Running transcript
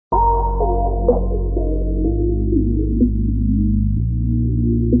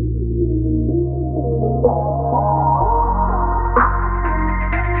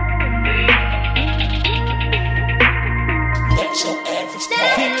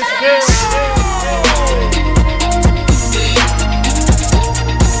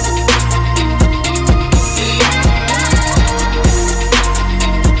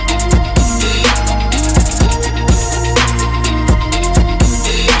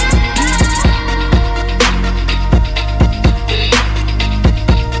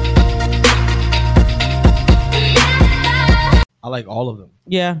I like all of them.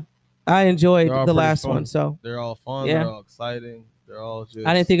 Yeah, I enjoyed the last one. So they're all fun. Yeah. They're all exciting. They're all just.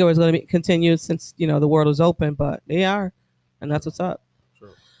 I didn't think it was going to be continued since the world was open, but they are, and that's what's up.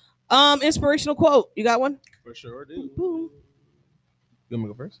 True. Inspirational quote. You got one? For sure, dude. Boom. You want me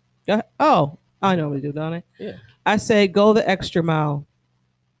to go first? Go ahead. Oh, I know we do, don't I? Yeah. I say go the extra mile.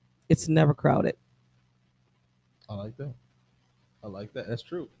 It's never crowded. I like that. I like that. That's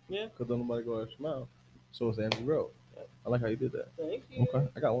true. Yeah. Because don't nobody go extra mile. So it's the empty road. I like how you did that. Thank you. Okay.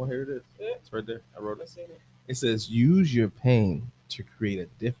 I got one here. It is. Yeah. It's right there. I wrote it. Let's see it. It says, use your pain to create a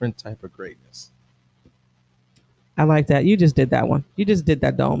different type of greatness. I like that. You just did that one. You just did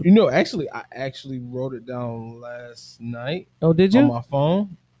that dome. You know, actually, I wrote it down last night. Oh, did on you? my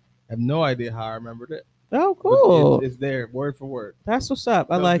phone. I have no idea how I remembered it. Oh, But cool. It's there, word for word. That's what's up.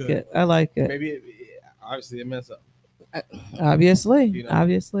 I Felt like good. it. I like it. Maybe obviously it meant something. Obviously. You know.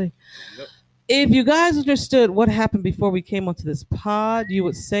 Obviously. Yep. If you guys understood what happened before we came onto this pod, you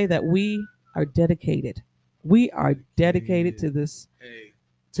would say that we are dedicated. We are dedicated to this. Hey,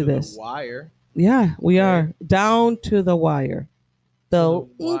 To this. The wire. Yeah, we Okay. are down to the wire. The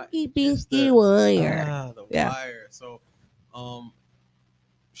It's inky the- wire. The Yeah. wire. So,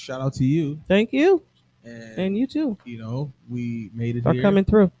 shout out to you. Thank you, And and you too, you know, we made it for here. coming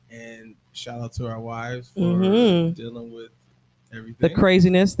through. And shout out to our wives for Mhm. dealing with everything. The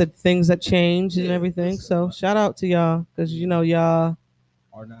craziness, the things that change and Yeah, everything. listen. So shout out to y'all, because y'all.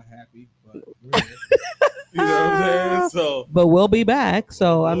 are not happy, but we're here. You know what I'm saying? So, But we'll be back.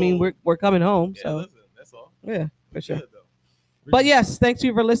 So I mean, we're coming home. yeah, So listen, that's all. yeah, for sure. Good, though. But yes, thanks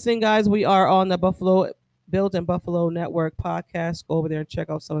you for listening, guys. We are on the Build and Buffalo Network podcast. Go over there and check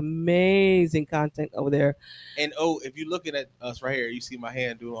out some amazing content over there. And if you're looking at us right here, you see my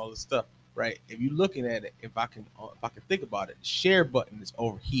hand doing all this stuff, right? If you're looking at it, if I can think about it, the share button is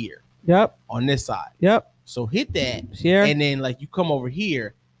over here Yep. on this side. Yep. So hit that, Share. and then like you come over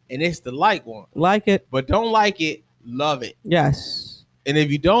here, and it's the like one. Like it. But don't like it, love it. Yes. And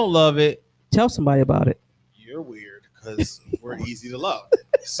if you don't love it, Tell somebody about it. you're weird because we're easy to love.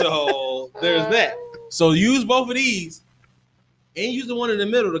 So there's that. So use both of these, and use the one in the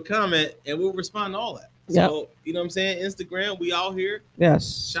middle to comment, and we'll respond to all that. Yep. So you know what I'm saying? Instagram, we out here.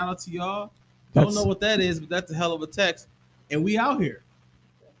 Yes. Shout out to y'all. That's- Don't know what that is, but that's a hell of a text. And we out here.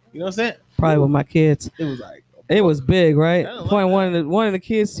 You know what I'm saying? Probably with my kids. It was like It was big, right? I don't like Point that. one of the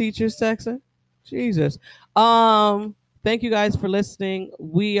kids' teachers texting. Jesus. Thank you guys for listening.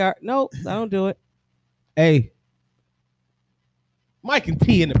 We are nope, I don't do it. hey. Mike and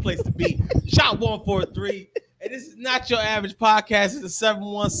P in the place to be. Shot 143. And this is not your average podcast. It's a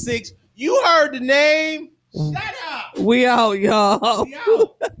 716. You heard the name. Shut up. We out, y'all. We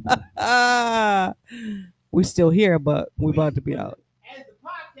out. We still here, but we about to be out. As the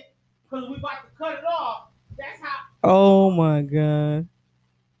podcast, because we about to cut it off. That's how. Oh my god.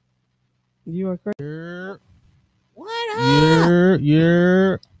 You are crazy. What up?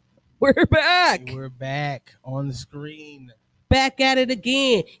 We're back. We're back on the screen. Back at it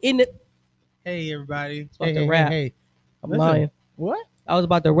again. In the Hey, everybody. about Hey, to hey, rap. hey, hey. I'm Listen. lying. What? I was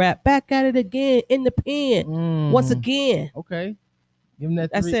about to rap. Back at it again in the pen. Once again. Okay. Give him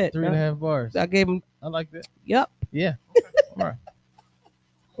that That's it. 3.5 bars. I gave him. I like that. Yep. Yeah. All right.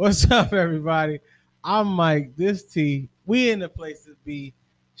 What's up, everybody? I'm Mike. This T. We in the place to be.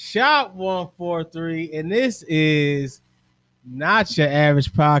 Shot 143, and this is not your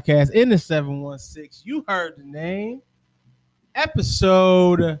average podcast in the 716. You heard the name.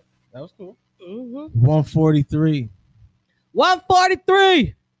 Episode. That was cool. 143. 143.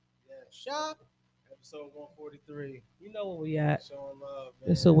 Yeah, shop. Episode 143. You know where we at. Showing love. Man.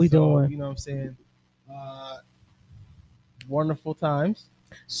 That's what we doing. You know what I'm saying? Wonderful times.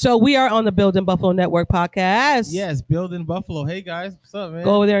 So we are on the Build and Buffalo Network podcast. Yes, Building Buffalo. Hey guys, what's up, man?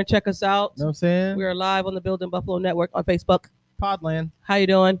 Go over there and check us out. Know what I'm saying? We are live on the Build and Buffalo Network on Facebook. Podland. How you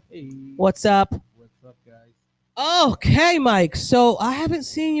doing? Hey. What's up? What's up, guys? Okay, Mike. So I haven't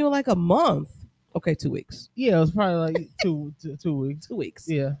seen you in like a month. Okay, 2 weeks. Yeah, it was probably like two weeks. 2 weeks.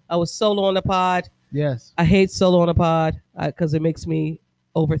 Yeah. I was solo on the pod. Yes. I hate solo on the pod because it makes me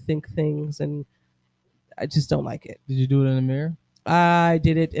overthink things and I just don't like it. Did you do it in the mirror? I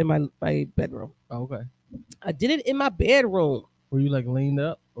did it in my bedroom. Oh, okay. I did it in my bedroom. Were you like leaned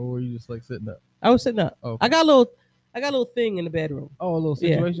up or were you just like sitting up? I was sitting up. Oh, okay. I got a little I got a little thing in the bedroom. Oh, a little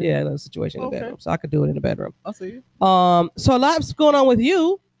situation. Yeah, a little situation in the Okay. bedroom, so I could do it in the bedroom. I'll see you. So a lot's going on with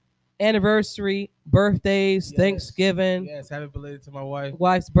you. Anniversary, birthdays, Yes. Thanksgiving. Yes, happy belated to my wife.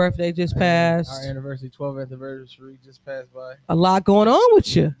 Wife's birthday just Our passed. anniversary, 12th anniversary just passed by. A lot going on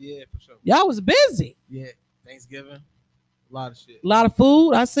with you. Yeah, for sure. Y'all was busy. Yeah, Thanksgiving, a lot of shit. A lot of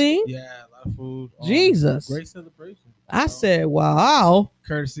food, I seen. Yeah, a lot of food. Jesus. Great celebration. I said, wow.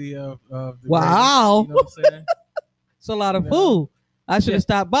 Courtesy of the Wow. greatest, you know what I'm saying? It's a lot of No. food. I should have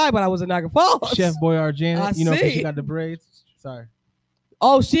stopped by, but I was in Niagara Falls. Chef Boyard Janet, I you know, 'cause see. she got the braids. Sorry.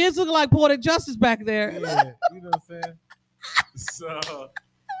 Oh, she is looking like Poetic Justice back there. Yeah, you know what I'm saying? So,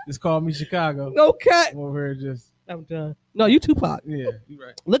 just call me Chicago. Okay. I'm over here just, I'm done. No, you Tupac. yeah, you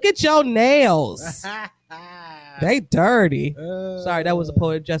right. Look at your nails. They dirty. Sorry, that was a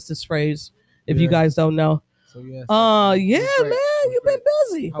Poetic Justice phrase, if you Yeah. guys don't know. So, yeah. Yeah, It was great. man, It was you've been great.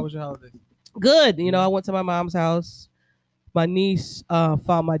 busy. How was your holiday? Good. You know, I went to my mom's house. My niece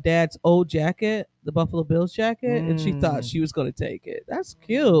found my dad's old jacket, the Buffalo Bills jacket, and she thought she was going to take it. That's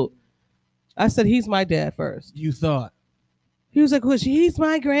cute. I said, he's my dad first. You thought. He was like, well, he's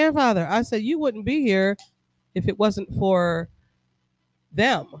my grandfather. I said, you wouldn't be here if it wasn't for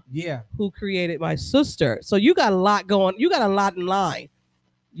them Yeah. who created my sister. So you got a lot going. You got a lot in line.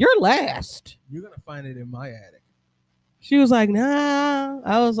 You're last. You're going to find it in my attic. She was like, nah.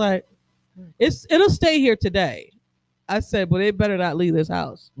 I was like, it'll stay here today. I said, but it better not leave this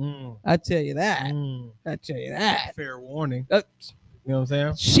house. I tell you that. I tell you that. Fair warning. Uh, You know what I'm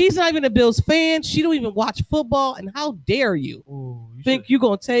saying? She's not even a Bills fan. She don't even watch football. And how dare you Ooh, think you're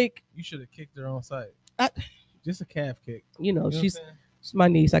going to take, you should have kicked her on site. I- Just a calf kick. you know, You know she's what I'm saying? my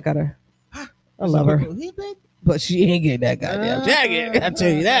niece. I got her. I love her. But she ain't getting that goddamn jacket. I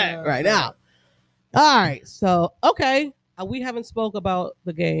tell you that right now. All right. So, okay. We haven't spoke about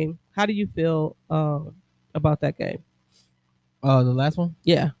the game. How do you feel about that game? The last one?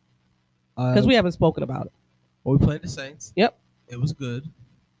 Yeah. Because we haven't spoken about it. Well, we played the Saints. Yep. It was good.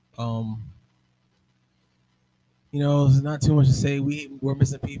 You know, there's not too much to say. We were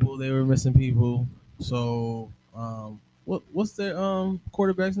missing people. They were missing people. So, what's their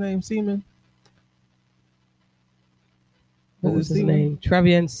quarterback's name? Seaman. What was his name?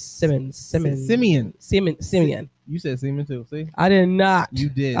 Trevian Simmons. Simeon. You said Seaman too. See, I did not. you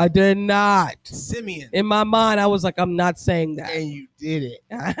did. I did not. Simeon. In my mind, I was like, I'm not saying that. And you did it.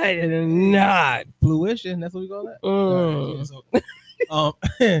 I did not. Fruition. That's what we call that.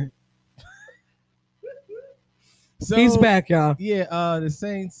 Mm. So, He's back, y'all. Yeah, the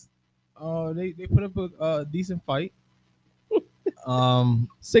Saints, they put up a decent fight.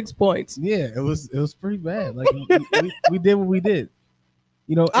 6 points. Yeah, it was pretty bad. Like we did what we did.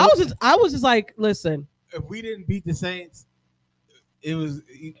 You know, I was just like, listen, if we didn't beat the Saints, it was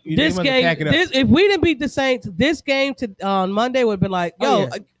this game. If we didn't beat the Saints, this game on Monday would have been like, yo,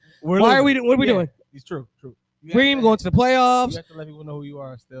 why are we? What are we doing? It's true. We're even going to the playoffs. You have to let people know who you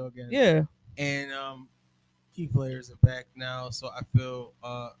are still again. Yeah. And key players are back now, so I feel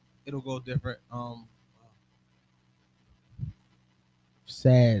it'll go different.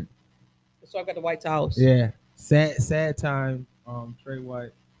 Sad. So I got the White House. Yeah. Sad time. Trey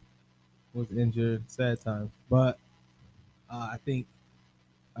White was injured. Sad time. But I think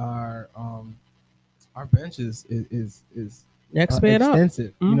our bench is Next man up.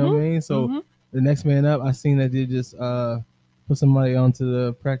 extensive. You know what I mean? So the next man up, I seen that they just put somebody onto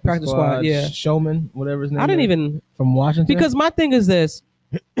the practice squad. Yeah. Showman, whatever his name. I didn't is, even from Washington. because my thing is this: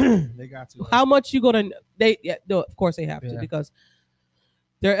 they got to. how much you gonna? No, of course they have to Yeah. because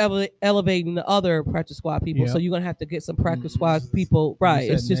they're elevating the other practice squad people. Yeah. So you're gonna have to get some practice squad This is- people. Right.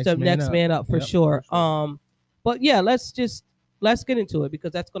 said It's just next a man next up. man up for Yep, sure. for sure. But yeah, let's get into it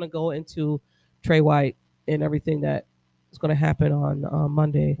because that's gonna go into Trey White and everything that is gonna happen on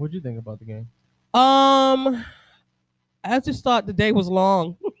Monday. What'd you think about the game? I just thought the day was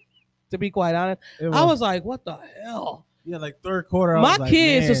long. To be quite honest, I was like, "What the hell?" yeah, like third quarter. My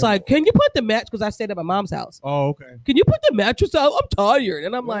kids was like, "Can you put the mattress?" Because I stayed at my mom's house. oh, okay. Can you put the mattress out? I'm tired,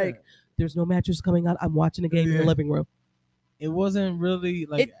 and I'm Yeah. like, "There's no mattress coming out. I'm watching the game in the Yeah. living room." It wasn't really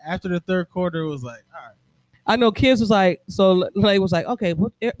like after the third quarter. It was like, all right. I know kids was like, so Lay was like, "Okay,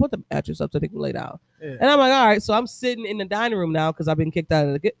 put the mattress up so they can lay down." Yeah. And I'm like, "All right." So I'm sitting in the dining room now because I've been kicked out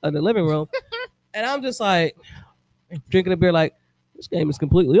of the living room, and I'm just like drinking a beer, like this game is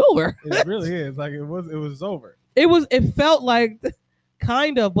completely over. It really is. Like it was over. It felt like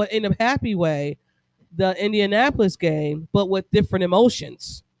kind of, but in a happy way, the Indianapolis game, but with different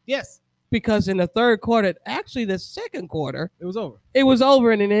emotions. Yes, Because in the third quarter, actually the second quarter, it was over. it was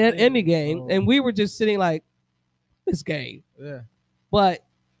over in an ending game, Oh. and we were just sitting like this game. Yeah. But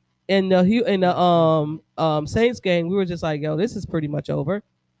in the Saints game, we were just like, yo, this is pretty much over.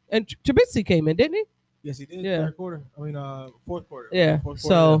 And Trubisky came in, didn't he? Yes, he did. Yeah. Third quarter. I mean, fourth quarter. Yeah. Fourth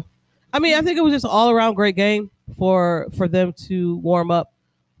quarter, So, I mean, I think it was just an all around great game for them to warm up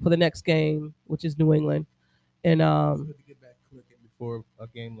for the next game, which is New England. And it's good to get back clicking before a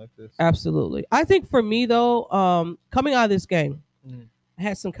game like this. Absolutely. I think for me though, coming out of this game, I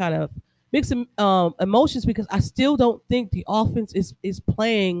had some kind of mixed emotions because I still don't think the offense is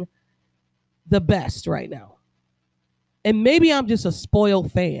playing the best right now. And maybe I'm just a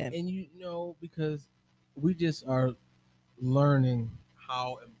spoiled fan. And you know, because we just are learning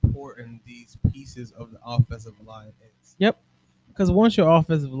how important these pieces of the offensive line is. Yep. Because once your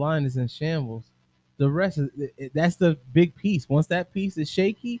offensive line is in shambles, the rest is that's the big piece. Once that piece is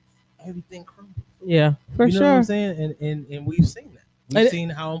shaky, everything crumbles. Yeah, for you know sure. what I'm saying? And we've seen that. We've seen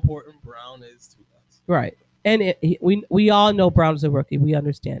how important Brown is to us. Right. And we all know Brown's a rookie. We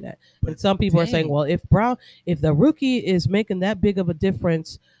understand that. But some people are saying, well, if the rookie is making that big of a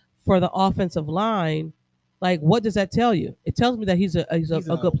difference for the offensive line, like what does that tell you? It tells me that he's a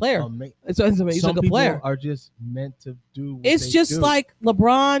good player. He's a good player. Are just meant to do. It's just like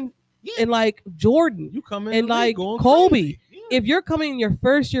LeBron and like Jordan. You come in and like Kobe. Yeah. If you're coming in your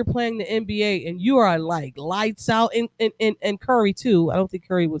first year playing the NBA and you are like lights out, and Curry too. I don't think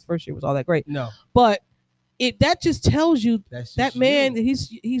Curry was first year was all that great. No, but that just tells you that man, you.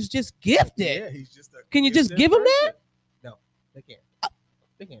 he's just gifted. Yeah, he's just. Can you just give him that? No, they can't.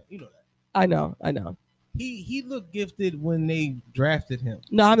 They can't. You know that. I know. He looked gifted when they drafted him.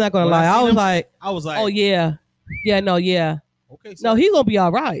 No, I'm not gonna lie. I was like, oh yeah, no. Okay, sir. No, he's gonna be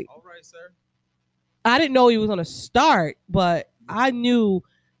all right. All right, sir. I didn't know he was gonna start, but I knew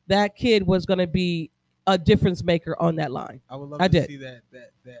that kid was gonna be a difference maker on that line. I would love to see that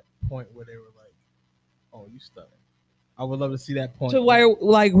point where they were like, "Oh, you stunning." I would love to see that point. So where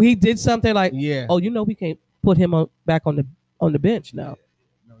like he did something like, yeah, oh, we can't put him back on the bench now.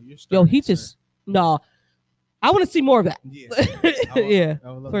 Yeah. No, you're stunning. Yo, he sir. just no. I want to see more of that. Yeah,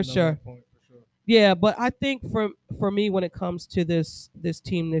 for sure. Yeah, but I think for me, when it comes to this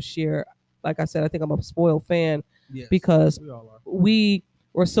team this year, like I said, I think I'm a spoiled fan because we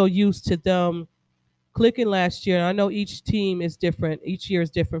were so used to them clicking last year. And I know each team is different. Each year is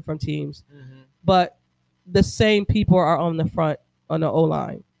different from teams, but the same people are on the front on the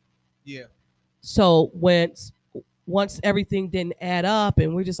O-line. Yeah. So once everything didn't add up,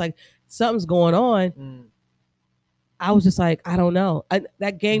 and we're just like something's going on. I was just like, I don't know.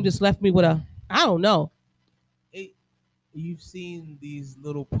 That game just left me with I don't know. You've seen these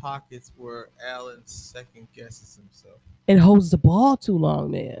little pockets where Allen second guesses himself and holds the ball too long,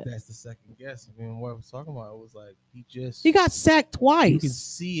 man. That's the second guess. I mean, what I was talking about, it was like he got sacked twice. You can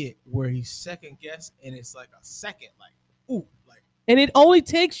see it where he second guessed, and it's like a second, like ooh, like. And it only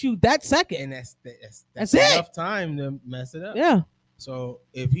takes you that second, and that's enough time to mess it up. Yeah. So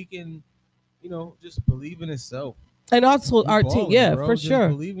if he can, just believe in himself. And also our team, for sure.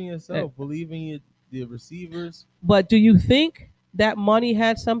 Believe in yourself. Believe in the receivers. But do you think that money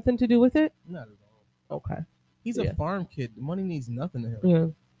had something to do with it? Not at all. Okay. He's a farm kid. The money means nothing to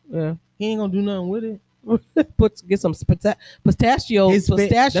him. Yeah. He ain't gonna do nothing with it. Get some pistachio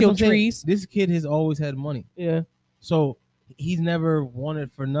trees. This kid has always had money. Yeah. So he's never wanted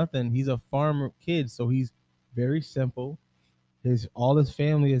for nothing. He's a farmer kid, so he's very simple. All his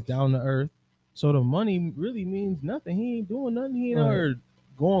family is down to earth. So the money really means nothing. He ain't doing nothing. He ain't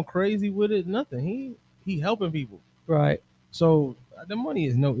going crazy with it. Nothing. He helping people. Right. So the money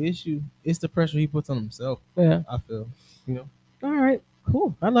is no issue. It's the pressure he puts on himself. Yeah. I feel. All right.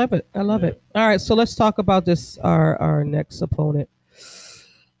 Cool. I love it. All right. So let's talk about this. Our next opponent.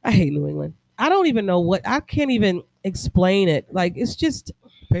 I hate New England. I don't even know I can't even explain it. Like it's just.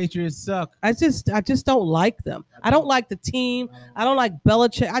 Patriots suck. I just don't like them. I don't like the team. I don't like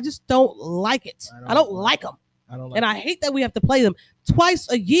Belichick. I just don't like it. I don't like them. I hate that we have to play them twice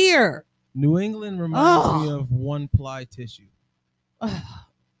a year. New England reminds me of one ply tissue.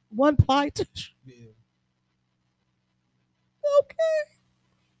 One ply tissue. Yeah. Okay.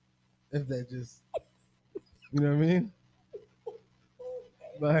 If that just, you know what I mean?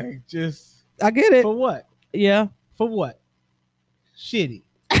 Like just. I get it. For what? Yeah. For what? Shitty.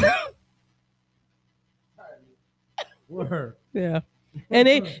 Word. Yeah. And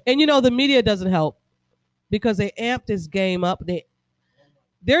the media doesn't help because they amped this game up.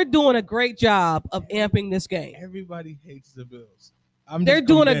 They're doing a great job of amping this game. Everybody hates the Bills. They're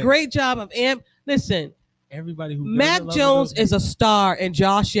doing a great job of Listen, everybody who Mac Jones is a star and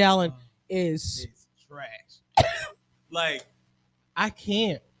Josh Allen is trash. Like I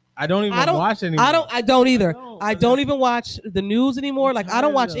can't I don't even watch anymore. I don't either. I don't even watch the news anymore. Like, I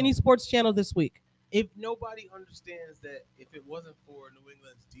don't watch any sports channel this week. If nobody understands that, if it wasn't for New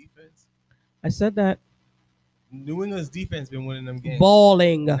England's defense, I said that. New England's defense been winning them games.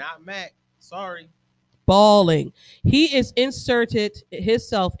 Balling. Not Mac. Sorry. Balling. He is inserted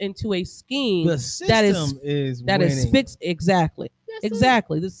himself into a scheme the system that is fixed. Exactly.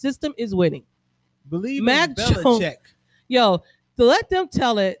 Exactly. The system is winning. Believe Mac in Belichick. Yo, to let them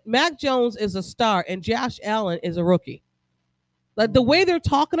tell it, Mac Jones is a star and Josh Allen is a rookie. Like the way they're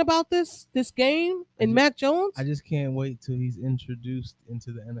talking about this game and Mac Jones. I just can't wait till he's introduced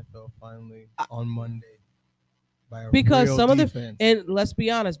into the NFL finally on Monday. Because some of the, and let's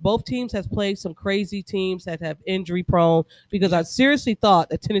be honest, both teams have played some crazy teams that have injury prone, because I seriously thought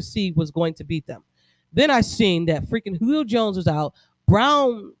that Tennessee was going to beat them. Then I seen that freaking Julio Jones was out.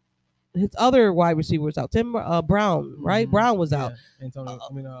 Brown, his other wide receiver was out. Tim Brown, right? Mm-hmm. Brown was out.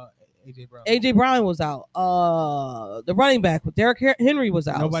 AJ Brown. AJ Brown was out. The running back, Derrick Henry was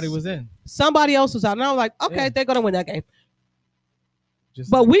out. Nobody was in. Somebody else was out. And I was like, okay, they're going to win that game.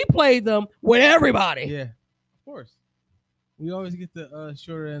 But we played them with everybody. Yeah. Of course, we always get the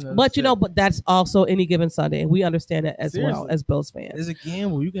shorter end. But but that's also any given Sunday, and we understand that as well as Bills fans. It's a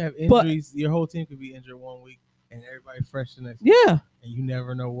gamble. You can have injuries. Your whole team could be injured one week, and everybody fresh the next. Yeah, week, and you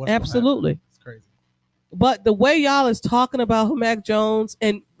never know what. Absolutely, it's crazy. But the way y'all is talking about Mac Jones,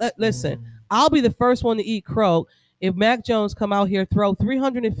 and listen, I'll be the first one to eat crow if Mac Jones come out here, throw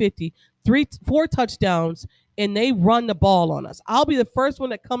 350, 4 touchdowns, and they run the ball on us. I'll be the first one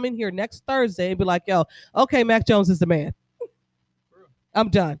to come in here next Thursday and be like, yo, okay, Mac Jones is the man. I'm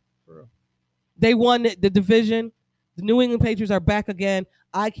done. They won the division. The New England Patriots are back again.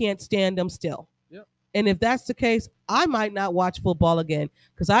 I can't stand them still. Yep. And if that's the case, I might not watch football again,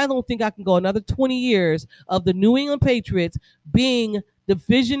 because I don't think I can go another 20 years of the New England Patriots being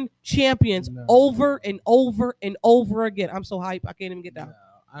division champions over and over and over again. I'm so hyped. I can't even get down. No,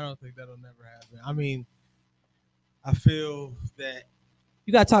 I don't think that'll never happen. I mean, I feel that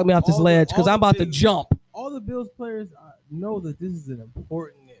you got to talk me off this ledge, because I'm about to jump. All the Bills players know that this is an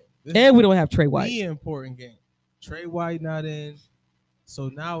important game. And we don't have Trey White. The important game. Trey White not in. So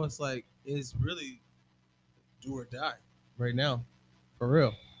now it's like, it's really do or die right now. For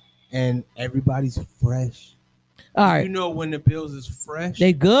real. And everybody's fresh. All right. You know when the Bills is fresh.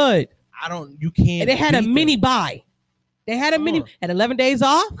 They good. You can't. And they had a mini bye. They had had 11 days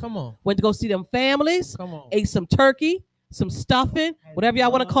off. Come on. Went to go see them families. Come on. Ate some turkey, some stuffing, whatever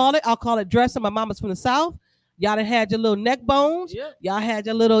y'all want to call it. I'll call it dressing. My mama's from the South. Y'all done had your little neck bones. Yep. Y'all had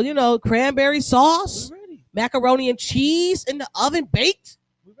your little, cranberry sauce, macaroni and cheese in the oven baked.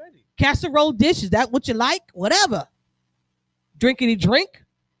 We're ready. Casserole dish. Is that what you like? Whatever. Drinkity drink.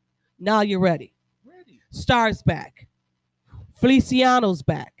 Now you're ready. Stars back. Feliciano's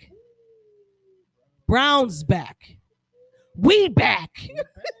back. Brown's back. We back.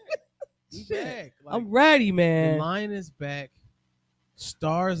 We back. Like, I'm ready, man. The line is back.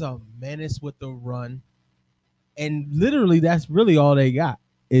 Stars are menace with the run. And literally, that's really all they got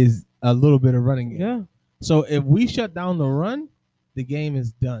is a little bit of running game. Yeah. So if we shut down the run, the game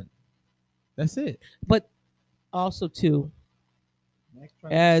is done. That's it. But also, too,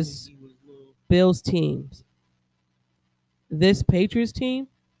 as Bills teams, this Patriots team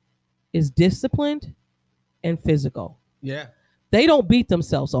is disciplined and physical. Yeah. They don't beat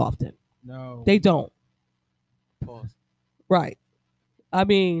themselves often. No. They don't. Pause. Right. I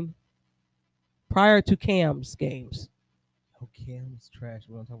mean, prior to Cam's games. Oh, Cam's trash.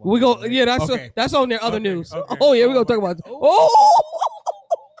 We talk about we go. Yeah, that's on their other news. Okay. Oh yeah, we're gonna talk about. Oh.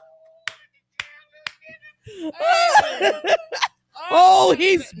 Oh,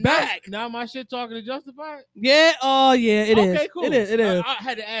 he's back. Now my shit talking to Justified? Yeah. Oh yeah, it is. Okay, cool. It is. I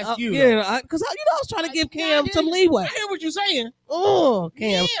had to ask you. Yeah, because I was trying to give Cam some leeway. I hear what you're saying. Oh,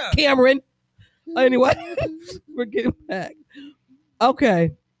 Cameron. Anyway, we're getting back.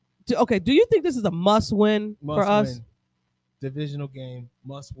 Okay. Do you think this is a must-win for us? Win. Divisional game,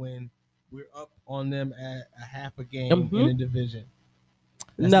 must win. We're up on them at a half a game in a division.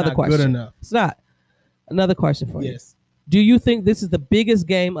 That's Another question. Good enough. It's not. Another question for you. Yes. Do you think this is the biggest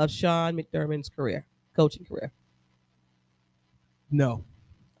game of Sean McDermott's career, coaching career? No.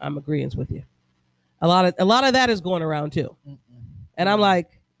 I'm agreeing with you. A lot of that is going around too. And I'm like,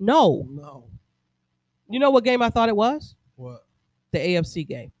 no. You know what game I thought it was? What? The AFC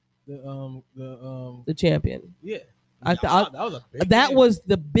game. The champion. Yeah. That was a big game. Was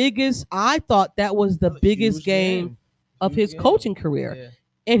the biggest. I thought that was the biggest game of his coaching career. Yeah.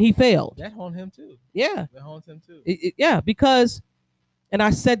 And he failed. That haunted him too. Yeah. That haunts him too. Because, and I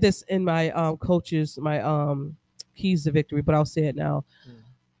said this in my coaches, my keys to victory, but I'll say it now.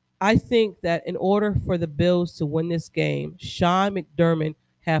 I think that in order for the Bills to win this game, Sean McDermott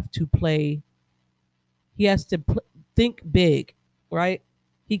have to play. He has to think big, right?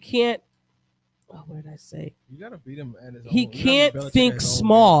 He can't. Oh, what did I say? You gotta beat him at his He own. can't think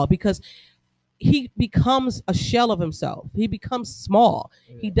small because he becomes a shell of himself. He becomes small.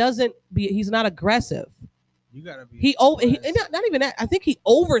 Yeah. He doesn't be. He's not aggressive. You gotta be. He not even that. I think he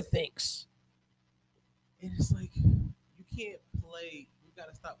overthinks. And it's like you can't play. You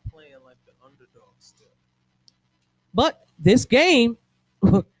gotta stop playing like the underdog still. But this game,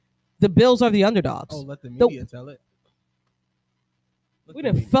 the Bills are the underdogs. Oh, let the media tell it. We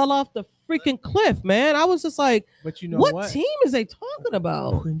done fell off the freaking cliff, man. I was just like, but you know what team is they talking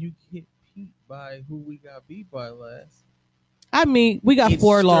about? When you get beat by who we got beat by last. I mean, we got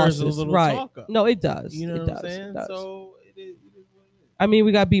 4 losses, right? Talk-up. No, it does. You know what I'm saying? It does. So it is what it is. I mean,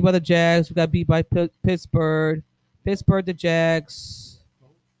 we got beat by the Jags. We got beat by Pittsburgh, the Jags,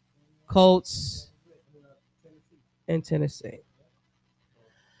 Colts, and Tennessee.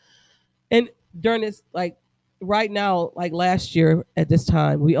 And during this, like right now, like last year at this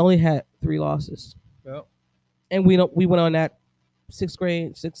time, we only had 3 losses. Yep. And we went on that 6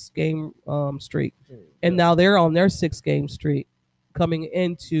 game streak, and now they're on their 6-game streak, coming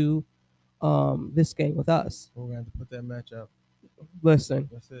into this game with us. We're gonna have to put that match up. Listen,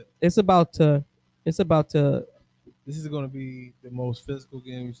 that's it. It's about to. This is going to be the most physical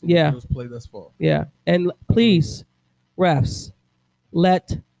game we've seen the play thus far. Yeah, and please, refs,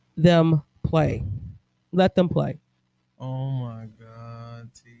 let them play. Let them play. Oh my God,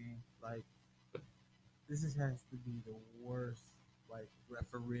 T! Like this has to be the worst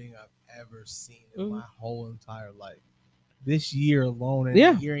refereeing I've ever seen in my whole entire life. This year alone, and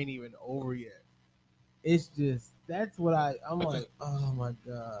the year ain't even over yet. It's just that's what I'm like. Oh my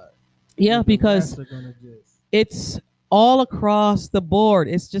God. Yeah, because it's all across the board.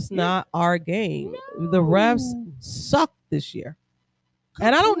 It's just not our game. No. The refs suck this year,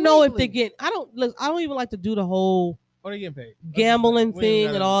 and I don't know if they get. I don't even like to do the whole what are you getting paid? Gambling thing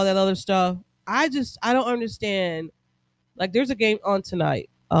and all that other stuff. I don't understand. Like, there's a game on tonight.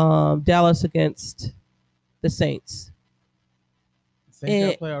 Dallas against the Saints. Saints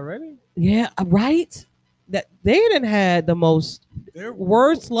got to play already? Yeah, right. That they didn't had the most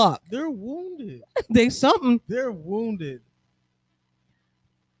worst luck. They're wounded. They're wounded.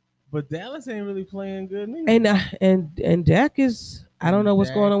 But Dallas ain't really playing good neither. And Dak is. I don't know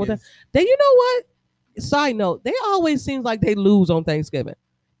what's going on with that. Then you know what? Side note: they always seems like they lose on Thanksgiving.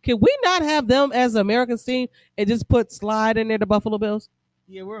 Can we not have them as an American team and just put Slide in there, the Buffalo Bills?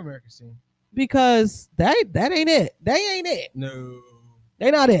 Yeah, we're American team. Because that ain't it. They ain't it. No. They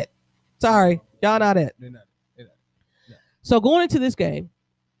not it. Sorry. Y'all not it. They're not. No. So going into this game,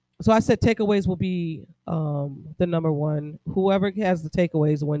 so I said takeaways will be the number one. Whoever has the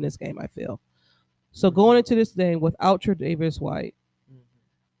takeaways will win this game, I feel. So going into this game without Tre'Davious White,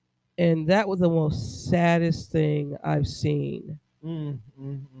 and that was the most saddest thing I've seen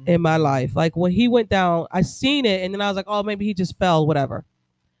in my life. Like when he went down, I seen it, and then I was like, oh, maybe he just fell, whatever.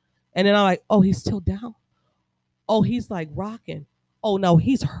 And then I'm like, oh, he's still down. Oh, he's like rocking. Oh no,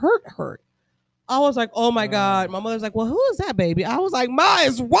 he's hurt. I was like, oh my God. My mother's like, well, who is that, baby? I was like, Ma,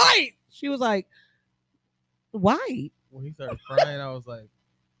 it's White. She was like, White. When he started crying, I was like,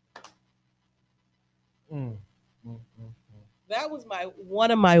 That was one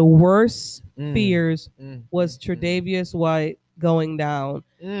of my worst fears was Tre'Davious White going down.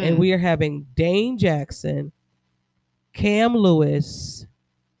 And we are having Dane Jackson, Cam Lewis,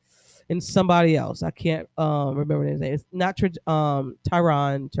 and somebody else. I can't remember his name. It's not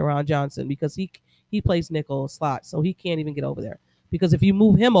Tyron Johnson, because he plays nickel slot, so he can't even get over there. Because if you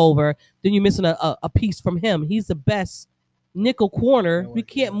move him over, then you're missing a piece from him. He's the best nickel corner. We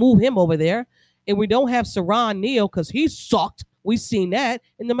can't move him over there. And we don't have Saron Neal because he sucked. We've seen that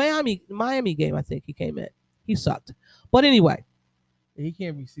in the Miami game. I think he came in. He sucked. But anyway. He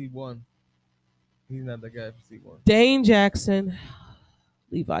can't be C1. He's not the guy for C1. Dane Jackson,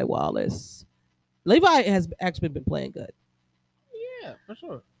 Levi Wallace. Levi has actually been playing good. Yeah, for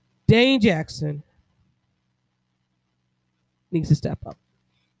sure. Dane Jackson needs to step up.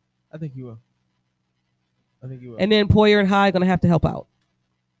 I think he will. And then Poyer and Hyde going to have to help out.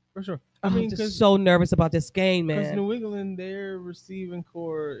 For sure. I'm just so nervous about this game, man. Because New England, their receiving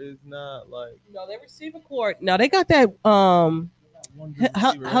core is not like... No, their receiving core... No, they got that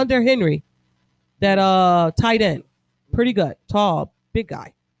Hunter Henry, that tight end. Pretty good. Tall, big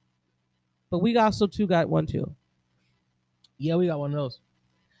guy. But we also got one, too. Yeah, we got one of those.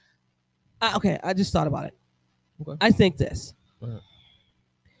 Okay, I just thought about it. Okay. I think this.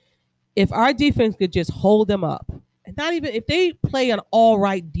 If our defense could just hold them up, not even if they play an all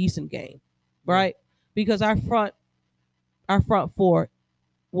right, decent game, right? Because our front four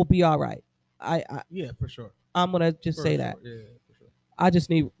will be all right. Yeah, for sure. I'm gonna just say that. Yeah, for sure. I just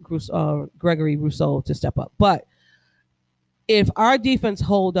need Gregory Rousseau to step up. But if our defense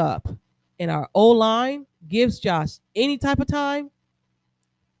hold up and our O-line gives Josh any type of time,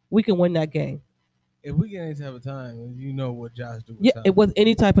 we can win that game. If we get any type of time, you know what Josh do. Yeah, it was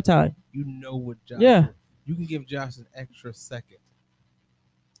any type of time. You know what Josh. Yeah, do. You can give Josh an extra second,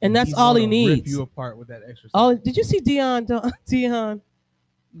 and that's all he needs. Rip you apart with that extra second. Oh, did you see Dion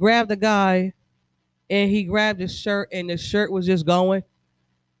grab the guy, and he grabbed his shirt, and the shirt was just going.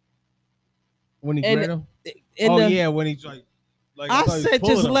 When he grabbed him? When he's like I said,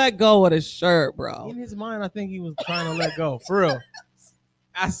 just let go of the shirt, bro. In his mind, I think he was trying to let go. For real.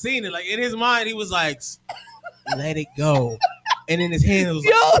 I seen it. Like, in his mind, he was like, let it go. And in his hand, it was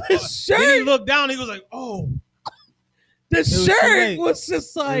like, the shirt. Then he looked down, he was like, oh. The shirt was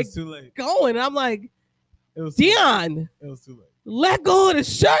just like too late. going. I'm like, it was Dion. It was too late. Let go of the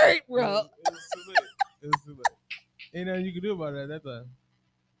shirt, bro. It was too late. It was too late. Ain't nothing you could do about it at that time.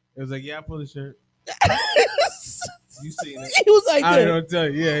 It was like, yeah, I pulled the shirt. You seen it. He was like, I don't tell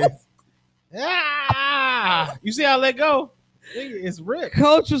you. Yeah. You see how I let go? It's ripped.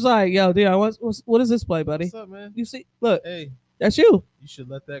 Coach was like, yo, Dion, what is this play, buddy? What's up, man? You see, look, hey, that's you. You should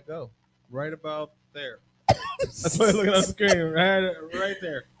let that go. Right about there. That's why I'm looking on the screen. Right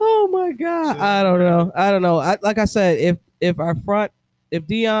there. Oh my God. I don't know. Like I said, if our front, if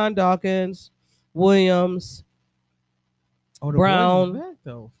Dion Dawkins, Williams, Brown, back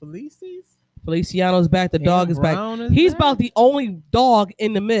though. Feliciano's back. The dog is back. He's about the only dog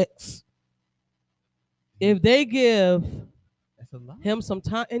in the mix. If they give him some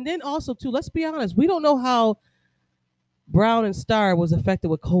time, and then also too, let's be honest, we don't know how Brown and Starr was affected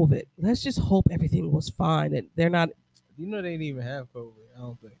with COVID. Let's just hope everything was fine and they're not. You know they didn't even have COVID. I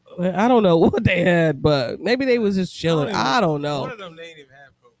don't think. I don't know what they had, but maybe they was just chilling. I don't know. One of them they didn't even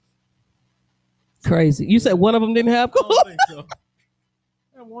have COVID. Crazy. You said one of them didn't have COVID. I don't think so.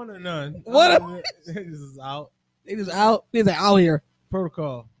 One or none. One of them. They just out. They just out. They're out here.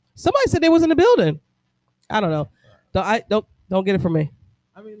 Protocol. Somebody said they was in the building. I don't know. Don't get it from me.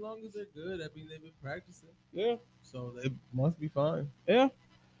 I mean, as long as they're good, I mean they've been practicing. Yeah. So they must be fine. Yeah.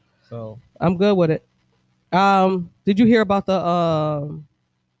 So I'm good with it. Did you hear about the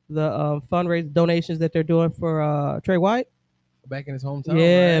fundraise donations that they're doing for Trey White? Back in his hometown.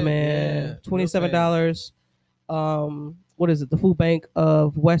 Yeah, right? man. Yeah. $27. What is it? The Food Bank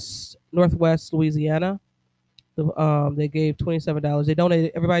of Northwest Louisiana. They gave $27. They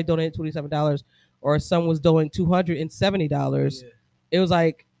donated. Everybody donated $27, or some was doing $270. Yeah. It was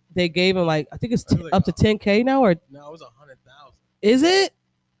like they gave him like I think it's up to $10K now, or no, it was $100,000. Is it?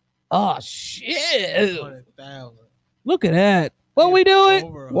 Oh shit! $100,000. Look at that. What we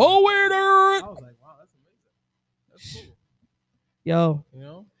doing? What we're doing? I was like, wow, that's amazing. That's cool. Yo, you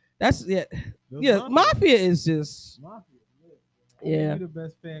know, that's yeah. Yeah, Mafia is just Mafia. Yeah, the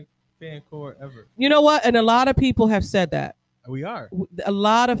best fan core ever. You know what? And a lot of people have said that. We are. A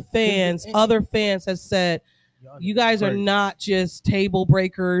lot of fans, other fans have said, you guys are not just table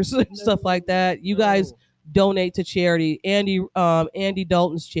breakers and stuff like that. You guys donate to charity. Andy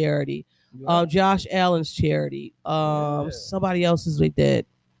Dalton's charity. Josh Allen's charity. Somebody else's they did.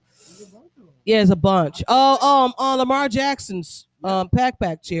 Yeah, it's a bunch. Lamar Jackson's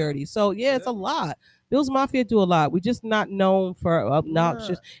Pack charity. So yeah, it's a lot. Bills Mafia do a lot. We're just not known for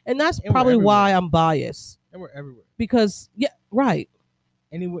obnoxious, and that's probably why I'm biased. And we're everywhere. Because right.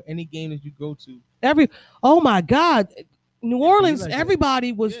 Any game that you go to. Oh my God, New Orleans. Like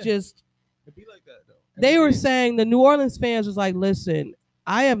everybody was just. It'd be like that though. They were saying the New Orleans fans was like, listen,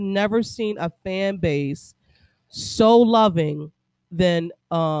 I have never seen a fan base so loving than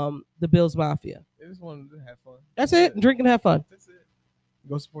the Bills Mafia. They just wanted to have fun. That's it. Drink and have fun. That's it.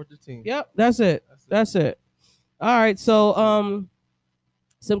 Go support the team. Yep, that's it. That's it. All right, so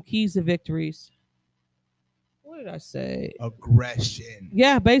some keys to victories. What did I say? Aggression.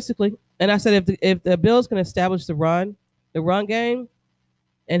 Yeah, basically. And I said if the Bills can establish the run game,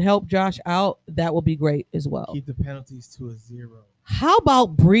 and help Josh out, that will be great as well. Keep the penalties to a 0. How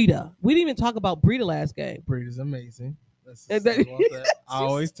about Breida? We didn't even talk about Breida last game. Breida's amazing. I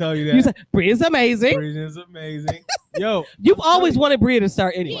always tell you that. You said Breida's amazing. Breida's amazing. Yo, you've always wanted Breida to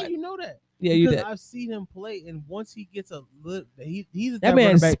start anyway. Yeah, you know that. Yeah, you did. I've seen him play, and once he gets a little, he's that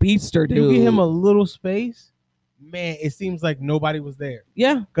man's speedster, dude. You give him a little space, man. It seems like nobody was there.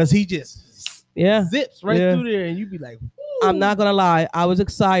 Yeah, because he just zips right through there, and you'd be like, whoo. I'm not gonna lie, I was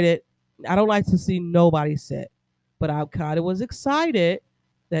excited. I don't like to see nobody sit, but I kind of was excited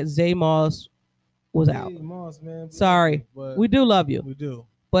that Zay Moss was out. Moss, man, Sorry. We do love you. We do.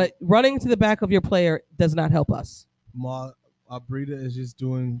 But running to the back of your player does not help us. Breida is just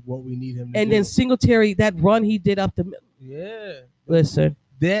doing what we need him to do. And then Singletary, that run he did up the middle. Yeah. Listen.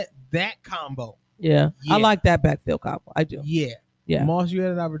 That combo. Yeah. I like that backfield combo. I do. Yeah. Yeah. Moss, you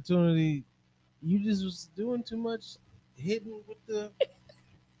had an opportunity. You just was doing too much hitting with the,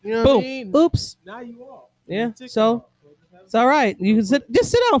 you know Boom. what I mean? Oops. Now you off. Yeah. So it's all right. You can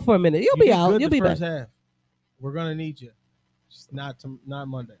just sit down for a minute. You'll be out. You'll be back. Half. We're gonna need you. Just not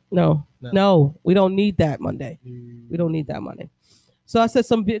Monday. No, we don't need that Monday. We don't need that Monday. So I said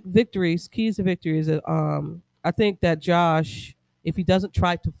some victories, keys to victories. I think that Josh, if he doesn't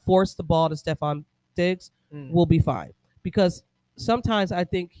try to force the ball to Stephon Diggs, will be fine. Because sometimes I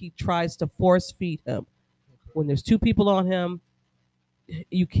think he tries to force feed him. When there's two people on him,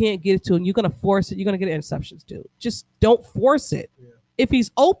 you can't get it to him. You're gonna force it. You're gonna get interceptions, dude. Just don't force it. Yeah. If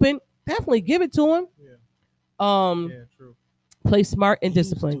he's open, definitely give it to him. Yeah. True. Play smart and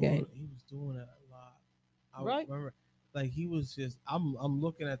disciplined game. He was doing it a lot. I remember, like he was just. I'm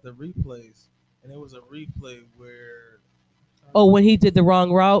looking at the replays, and it was a replay where. When he did the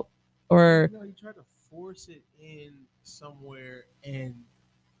wrong route, or no, he tried to force it in somewhere, and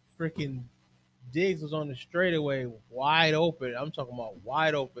freaking Diggs was on the straightaway, wide open. I'm talking about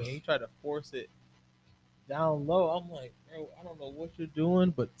wide open. He tried to force it down low. I'm like, bro, I don't know what you're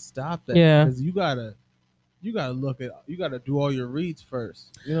doing, but stop that. Yeah, because you gotta do all your reads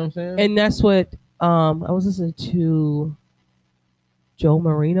first. You know what I'm saying? And that's what I was listening to Joe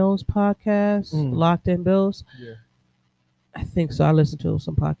Marino's podcast, Locked In Bills. Yeah, I think so. I listened to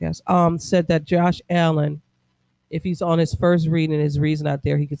some podcasts. Said that Josh Allen, if he's on his first read and his read's not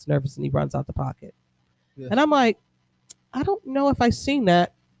there, he gets nervous and he runs out the pocket. Yes. And I'm like, I don't know if I've seen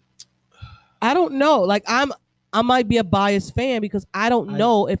that. I don't know. Like I might be a biased fan because I don't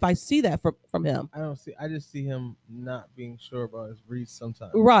know if I see that from him. I just see him not being sure about his reads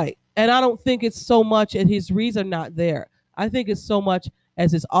sometimes. Right. And I don't think it's so much and his reads are not there. I think it's so much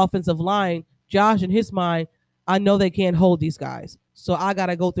as his offensive line, Josh in his mind, I know they can't hold these guys. So I got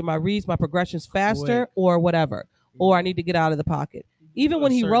to go through my reads, my progressions faster or whatever. Or I need to get out of the pocket. Even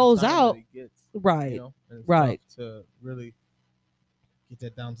when he rolls out. Right. You know, right. To really get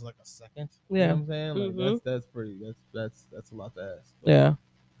that down to like a second. Yeah. You know what I'm saying? Like that's a lot to ask. Yeah.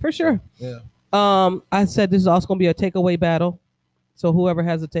 For sure. Yeah. I said this is also gonna be a takeaway battle. So whoever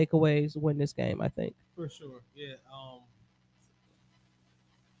has the takeaways win this game, I think. For sure. Yeah.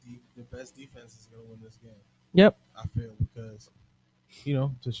 The best defense is gonna win this game. Yep. I feel because,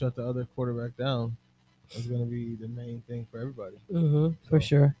 to shut the other quarterback down is gonna be the main thing for everybody. For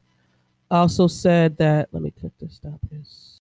sure. I also said that let me click this stop this.